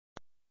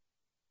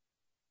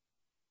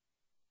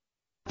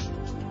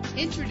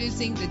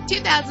Introducing the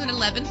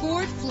 2011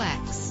 Ford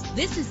Flex.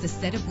 This is the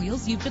set of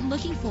wheels you've been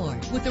looking for,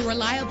 with a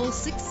reliable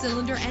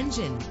 6-cylinder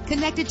engine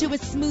connected to a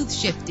smooth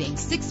shifting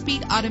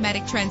 6-speed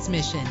automatic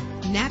transmission.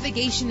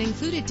 Navigation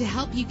included to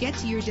help you get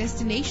to your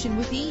destination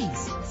with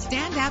ease.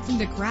 Stand out from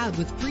the crowd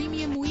with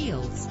premium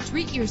wheels.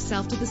 Treat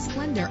yourself to the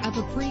splendor of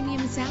a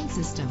premium sound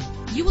system.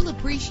 You will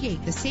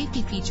appreciate the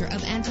safety feature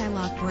of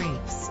anti-lock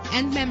brakes.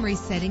 And memory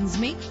settings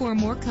make for a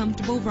more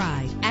comfortable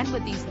ride. And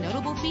with these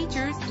notable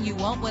features, you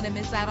won't want to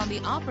miss out on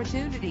the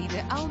opportunity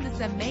to own this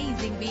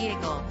amazing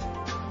vehicle.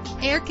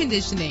 Air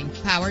conditioning,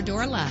 power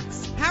door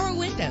locks, power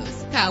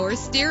windows, power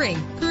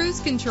steering, cruise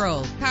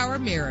control, power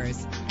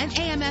mirrors, an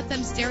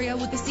AM/FM stereo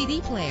with a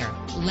CD player.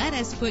 Let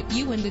us put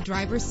you in the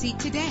driver's seat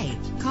today.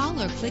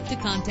 Call or click to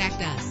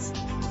contact us.